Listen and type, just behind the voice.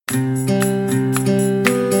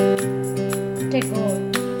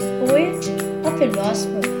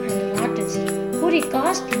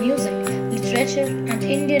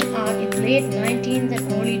award in late 19th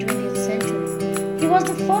and early 20th century. He was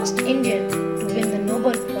the first Indian to win the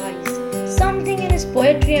Nobel Prize. Something in his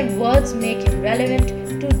poetry and words make him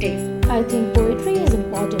relevant today. I think poetry is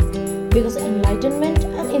important because enlightenment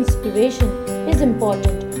and inspiration is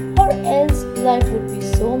important, or else life would be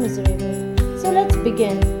so miserable. So let's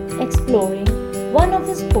begin exploring one of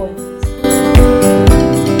his poems.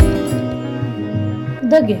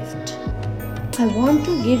 The Gift. I want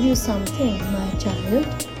to give you something, my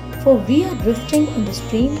child, for we are drifting in the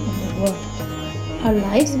stream of the world. Our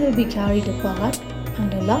lives will be carried apart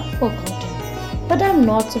and our love forgotten. But I am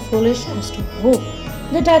not so foolish as to hope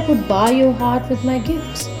that I could buy your heart with my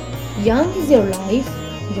gifts. Young is your life,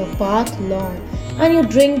 your path long, and you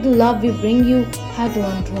drink the love we bring you at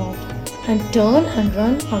one draught, and turn and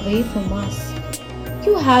run away from us.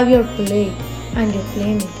 You have your play and your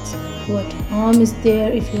playmates. What harm is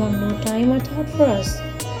there if you have no time or thought for us?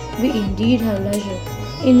 We indeed have leisure,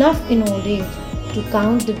 enough in old age, to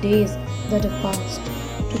count the days that are past,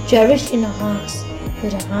 to cherish in our hearts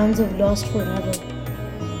that our hands have lost forever.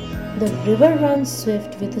 The river runs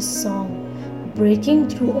swift with a song, breaking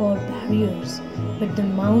through all barriers, but the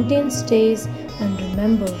mountain stays and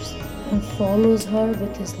remembers and follows her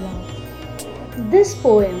with his love. This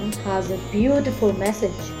poem has a beautiful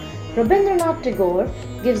message. Rabindranath Tagore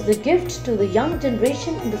gives the gift to the young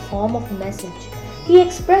generation in the form of a message. He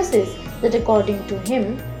expresses that according to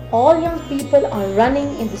him, all young people are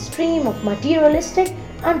running in the stream of materialistic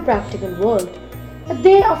and practical world. But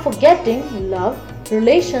they are forgetting love,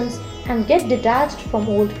 relations, and get detached from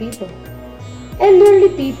old people.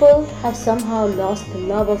 Elderly people have somehow lost the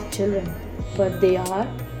love of children, but they are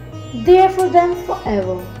there for them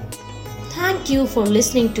forever. Thank you for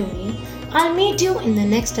listening to me. I'll meet you in the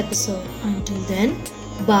next episode. Until then,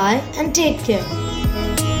 bye and take care.